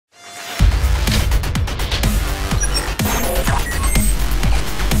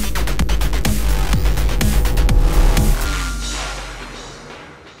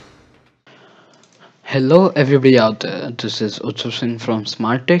Hello everybody out there, this is Utsav Singh from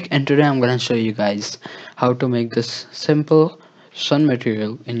Smart Tech, and today I'm going to show you guys how to make this simple sun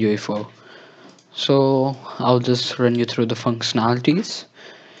material in UE4. So I'll just run you through the functionalities.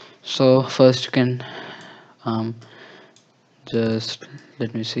 So first you can um, just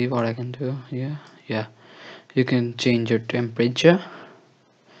let me see what I can do here. Yeah, you can change your temperature.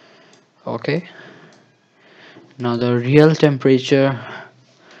 Okay, now the real temperature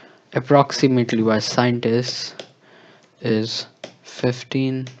approximately by scientists is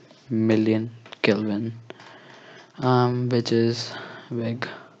 15 million Kelvin, which is big.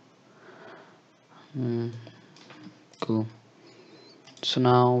 mm, cool. So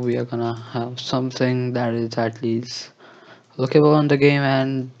now we are gonna have something that is at least lookable on the game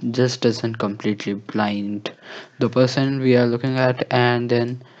and just doesn't completely blind the person we are looking at. And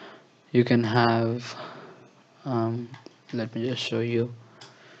then you can have um, let me just show you.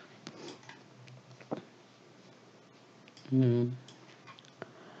 mm,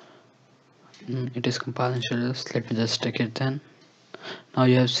 it is compiling schedules. Let me just take it then. Now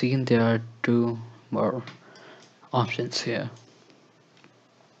you have seen there are two more options here.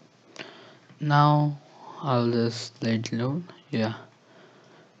 Now I'll just let load. Yeah,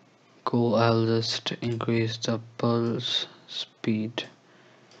 cool. I'll just increase the pulse speed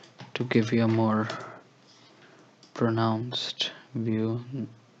to give you a more pronounced view.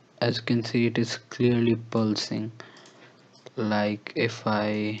 As you can see, it is clearly pulsing. Like if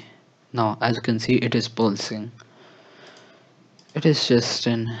I now, as you can see, it is pulsing. It is just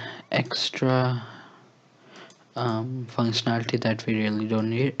an extra functionality that we really don't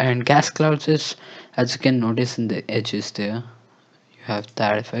need. And gas clouds is, as you can notice in the edges there, you have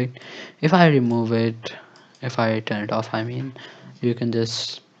that effect. If I remove it, if I turn it off, I mean, you can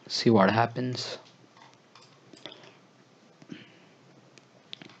just see what happens.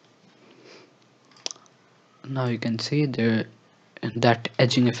 Now you can see there that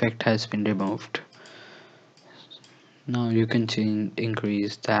edging effect has been removed. Now you can change,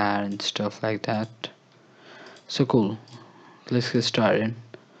 increase that and stuff like that. So cool, let's get started.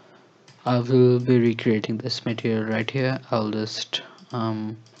 I will be recreating this material right here. I'll just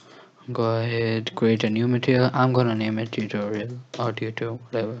go ahead, create a new material. I'm gonna name it tutorial or tutor,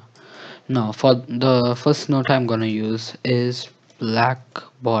 whatever. Now for the first note I'm gonna use is black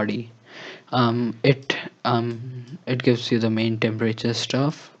body. It gives you the main temperature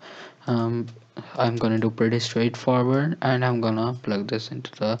stuff. um, I'm gonna do pretty straightforward, and I'm gonna plug this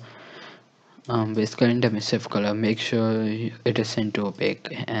into the base color and emissive color. Make sure it is sent to opaque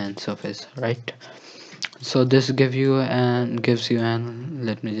and surface, right? So this gives you an,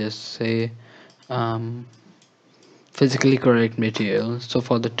 let me just say, um, physically correct material. So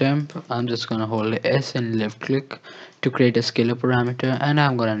for the temp, I'm just gonna hold S and left click to create a scalar parameter, and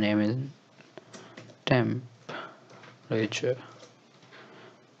I'm gonna name it temperature.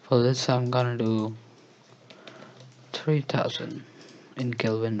 For this I'm gonna do 3000 in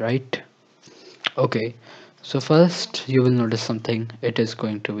Kelvin, right? Okay, so first you will notice something. It is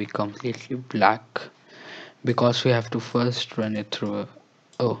going to be completely black because we have to first run it through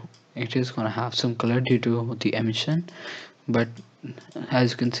oh, it is gonna have some color due to the emission, but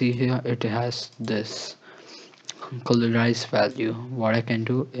as you can see here, it has this colorized value. What I can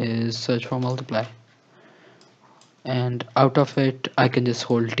do is search for multiply, and out of it I can just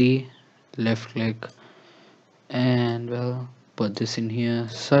hold T, left click, and well, put this in here.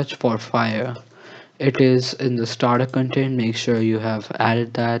 Search for fire. It is in the starter content. Make sure you have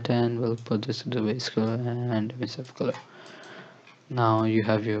added that, and we'll put this in the base color and emissive color. Now you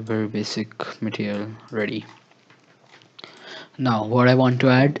have your very basic material ready. Now what I want to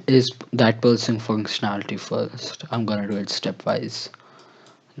add is that pulsing functionality first. I'm gonna do it stepwise.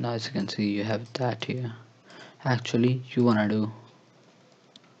 Now as you can see, you have that here. Actually you wanna do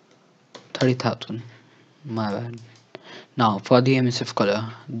 30,000, my bad. Now for the emissive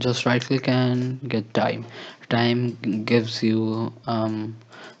color, just right click and get time. Time gives you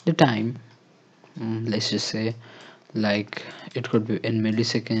the time, let's just say, like it could be in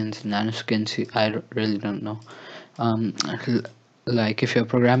milliseconds, nanoseconds, really don't know. um, like if your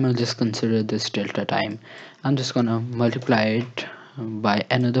programmer, just consider this delta time. I'm just gonna multiply it by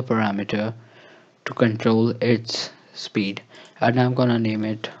another parameter to control its speed, and I'm gonna name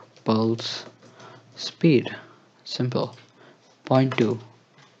it pulse speed. Simple. Zero point 0.2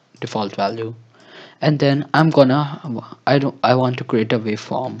 default value. And then I want to create a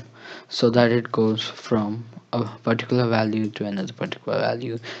waveform. so that it goes from a particular value to another particular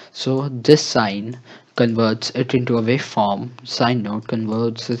value. So this sign converts it into a waveform. Sine node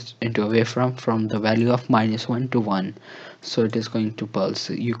converts it into a waveform from the value of -1 to 1. So it is going to pulse.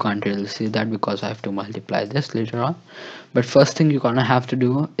 You can't really see that because I have to multiply this later on. But first thing you're gonna have to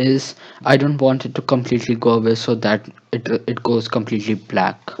do is, I don't want it to completely go away so that it goes completely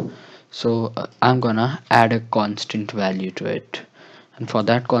black. So I'm gonna add a constant value to it, and for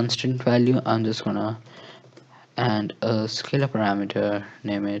that constant value I'm just gonna add a scalar parameter,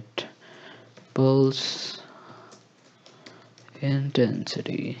 name it pulse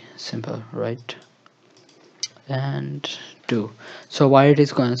intensity. Simple, right? And 2. So what it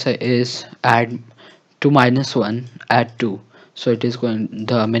is going to say is add 2 minus 1, add 2. So it is going,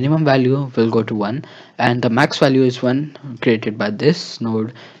 the minimum value will go to 1 and the max value is 1 created by this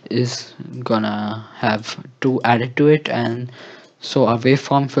node is gonna have 2 added to it, and so our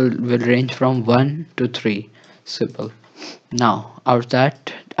waveform will range from 1 to 3. Simple. Now out of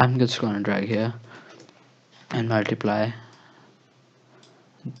that I'm just gonna drag here and multiply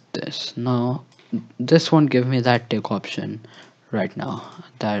this. Now this won't give me that tick option right now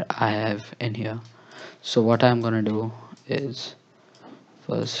that I have in here. So what I'm gonna do is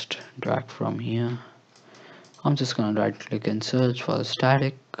first drag from here. I'm just gonna right click and search for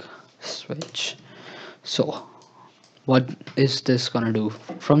static switch. So what is this gonna do?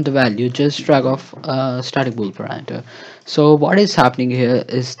 From the value, just drag off a static bool parameter. So what is happening here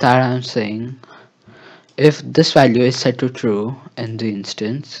is that I'm saying if this value is set to true in the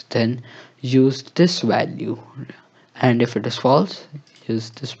instance, then use this value, and if it is false,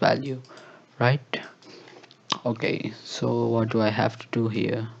 use this value, right? Okay, so what do I have to do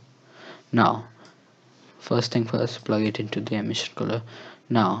here? Now first thing first, plug it into the emission color.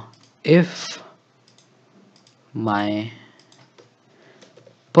 Now if my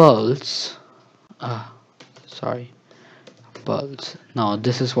pulse sorry, pulse, now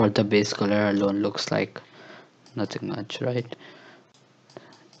this is what the base color alone looks like, nothing much, right?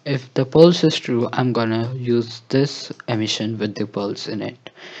 If the pulse is true, I'm gonna use this emission with the pulse in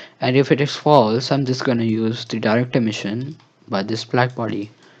it, and if it is false, I'm just gonna use the direct emission by this black body.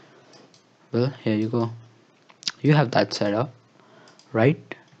 Well, here you go, you have that set up,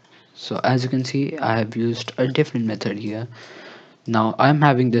 right? So as you can see, I have used a different method here. Now I'm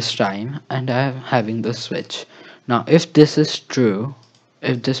having this time and I'm having this switch. Now if this is true,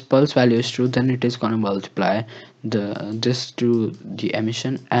 if this pulse value is true, then it is going to multiply this to the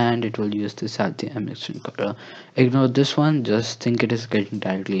emission and it will use this as the emission color. Ignore this one, just think it is getting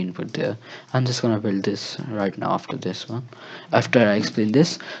directly input there. I'm just going to build this right now after this one, after I explain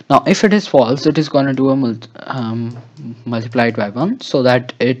this. Now if it is false, it is going to do a multiplied by 1 so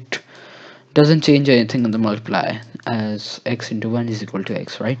that it doesn't change anything in the multiply, as x into 1 is equal to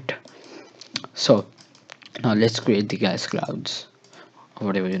x, right? So now let's create the gas clouds, or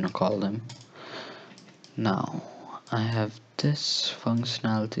whatever you want to call them. Now I have this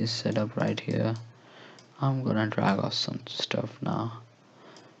functionality set up right here. I'm gonna drag off some stuff now.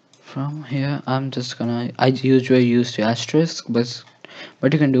 From here I'm just gonna, I usually use the asterisk,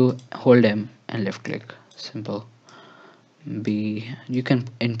 but you can do hold M and left click. Simple. B, you can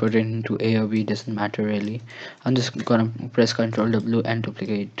input it into A or B, doesn't matter really. I'm just gonna press Ctrl W and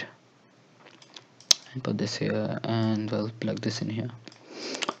duplicate and put this here, and we'll plug this in here.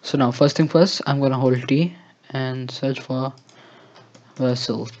 So now first thing first, I'm gonna hold T and search for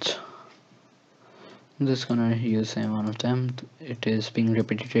vessels. I'm just gonna use one of them. It is being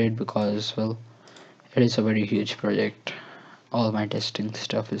repeated because, well, it is a very huge project. All my testing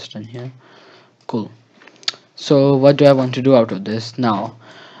stuff is done here. Cool. So what do I want to do out of this now?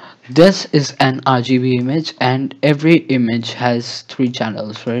 This is an RGB image and every image has 3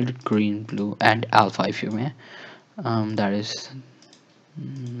 channels: red, green, blue and alpha, if you may. That is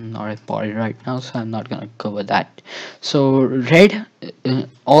not important right now, so I'm not gonna cover that. So red,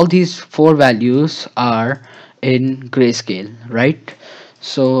 all these 4 values are in grayscale, right?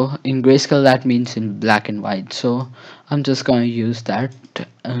 So in grayscale that means in black and white, so I'm just going to use that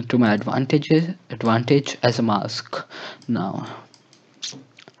to my advantage as a mask. Now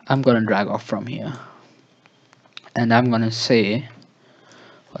I'm gonna drag off from here and I'm gonna say,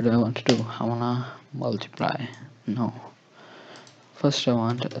 what do I want to do? I wanna multiply. No, first I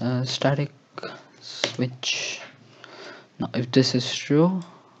want a static switch. Now if this is true,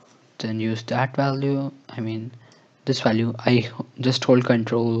 then use that value, I mean this value. I just hold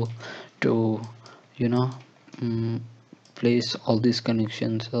control to, you know, place all these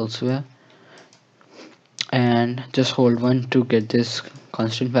connections elsewhere, and just hold 1 to get this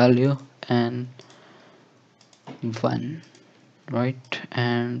constant value and 1, right?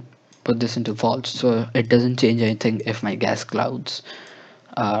 And put this into false, so it doesn't change anything if my gas clouds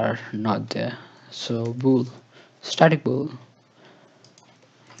are not there. So bool, static bool,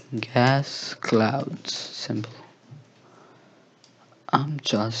 gas clouds, simple. I'm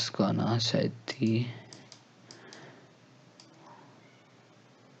just gonna set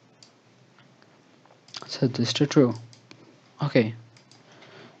this to true. Okay,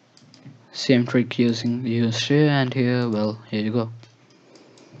 same trick used here and here. Well, here you go,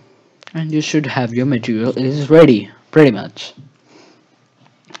 and you should have your material is ready pretty much.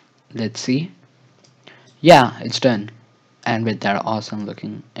 Let's see. Yeah, it's done, and with that awesome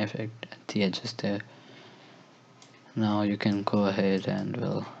looking effect at the edges there. Now you can go ahead and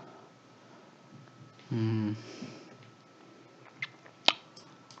well, mm,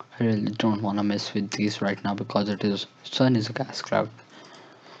 I really don't want to mess with these right now because it is sun is a gas cloud.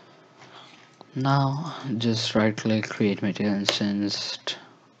 Now just right click, create material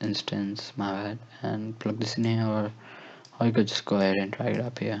instance, my bad, and plug this in here, or you could just go ahead and drag it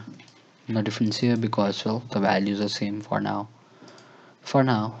up here. No difference here because well the values are same for now. For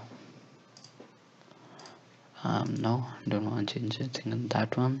now, no, don't want to change anything on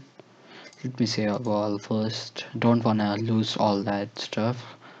that one. Let me say a wall first. Don't wanna lose all that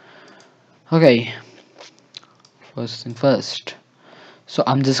stuff. Okay, first thing first. So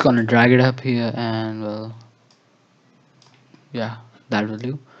I'm just gonna drag it up here and well, yeah, that will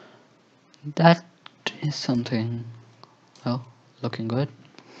do. That is something well looking good.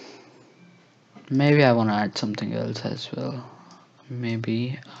 Maybe I wanna add something else as well.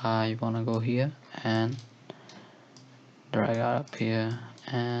 Maybe I wanna go here and drag it up here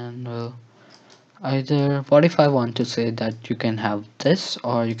and well either what if I want to say that you can have this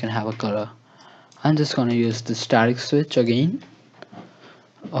or you can have a color. I'm just gonna use the static switch again,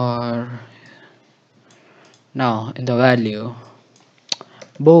 or now in the value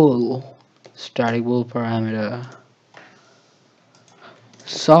bool, static bool parameter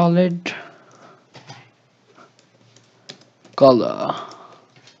solid color.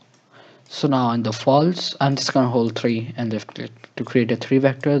 So now in the false I'm just gonna hold 3 and left click to create a 3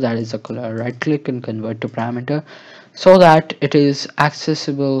 vector that is a color. Right click and convert to parameter so that it is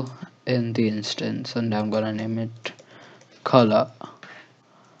accessible in the instance, and I'm gonna name it color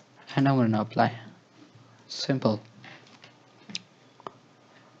and I'm gonna apply. Simple.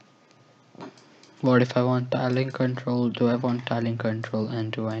 What if I want tiling control? Do I want tiling control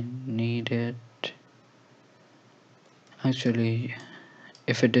and do I need it? Actually,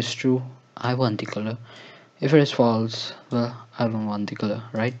 if it is true, I want the color. If it is false, well, I don't want the color,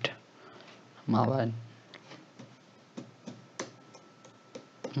 right? My bad.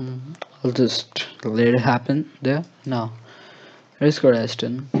 I'll just let it happen there. Now, let's go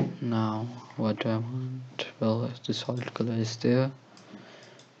Aston. Now, what do I want? Well, the solid color is there.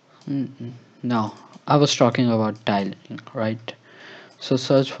 Now, I was talking about tiling, right? So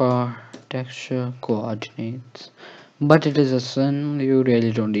search for texture coordinates, but it is a sin. You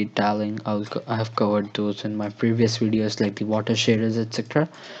really don't need tiling. I have covered those in my previous videos like the water shaders, etc.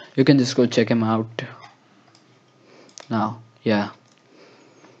 You can just go check them out. Now yeah,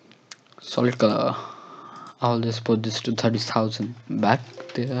 solid color, I'll just put this to 30,000 back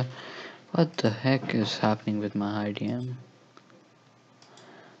there. What the heck is happening with my IDM?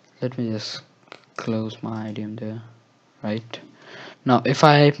 Let me just close my IDM there. Right now if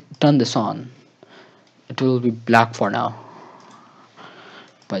I turn this on, it will be black for now.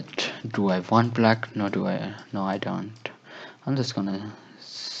 But do I want black? No, I don't. I'm just gonna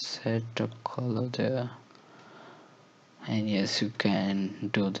set a color there. And yes, you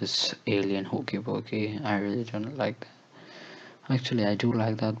can do this alien hokey pokey. I really don't like that. Actually, I do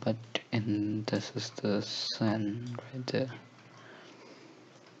like that, but in this is the sun right there.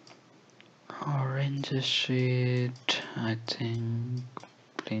 Orange shade, I think,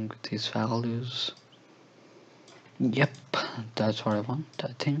 playing with these values. Yep, that's what I want,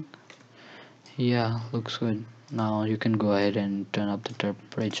 I think. Yeah, looks good. Now you can go ahead and turn up the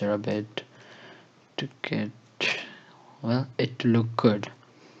temperature a bit to get well it to look good.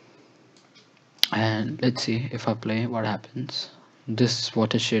 And let's see if I play what happens. This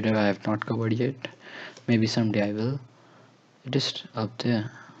water shader I have not covered yet. Maybe someday I will. It is up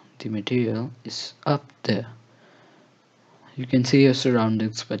there. The material is up there. You can see your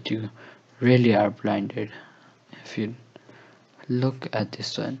surroundings, but you really are blinded if you look at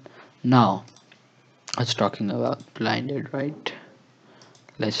this one. Now I was talking about blinded, right?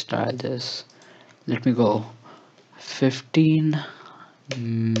 Let's try this. Let me go 15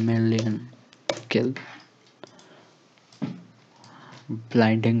 million kill.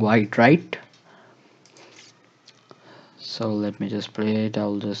 Blinding white, right? So let me just play it.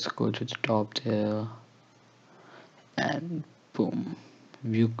 I'll just go to the top there, and boom,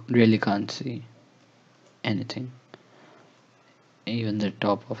 you really can't see anything. Even the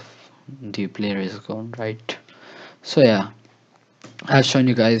top of the player is gone, right? So yeah, I've shown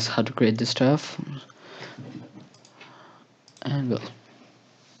you guys how to create this stuff, and well,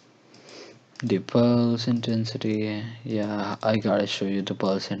 the pulse intensity, yeah, I gotta show you the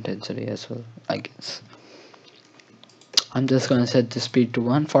pulse intensity as well, I guess. I'm just gonna set the speed to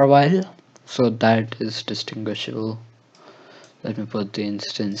 1 for a while, so that is distinguishable. Let me put the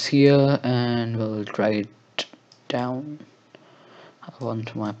instance here, and we'll drag it down. I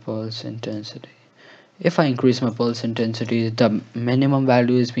want my pulse intensity. If I increase my pulse intensity, the minimum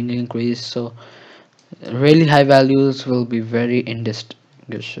value is being increased, so really high values will be very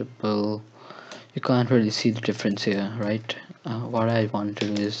indistinguishable. You can't really see the difference here, right? What I want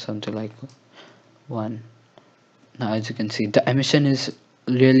to do is something like 1. Now as you can see, the emission is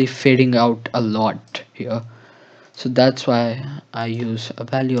really fading out a lot here, so that's why I use a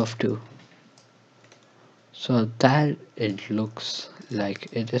value of 2, so that it looks like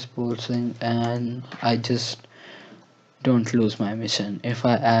it is pulsing, and I just don't lose my emission. If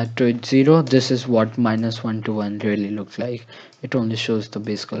I add to it 0, this is what -1 to 1 really looks like. It only shows the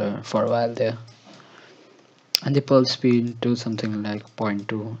base color for a while there, and the pulse speed to something like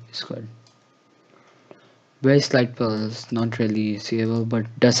 0.2 is good. Very slight pulse, not really seeable, but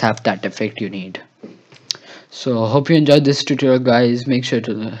does have that effect you need. So hope you enjoyed this tutorial, guys. Make sure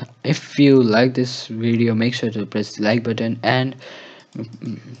to, if you like this video, make sure to press the like button, and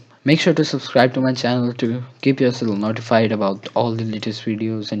make sure to subscribe to my channel to keep yourself notified about all the latest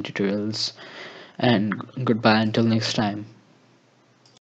videos and tutorials. And goodbye until next time.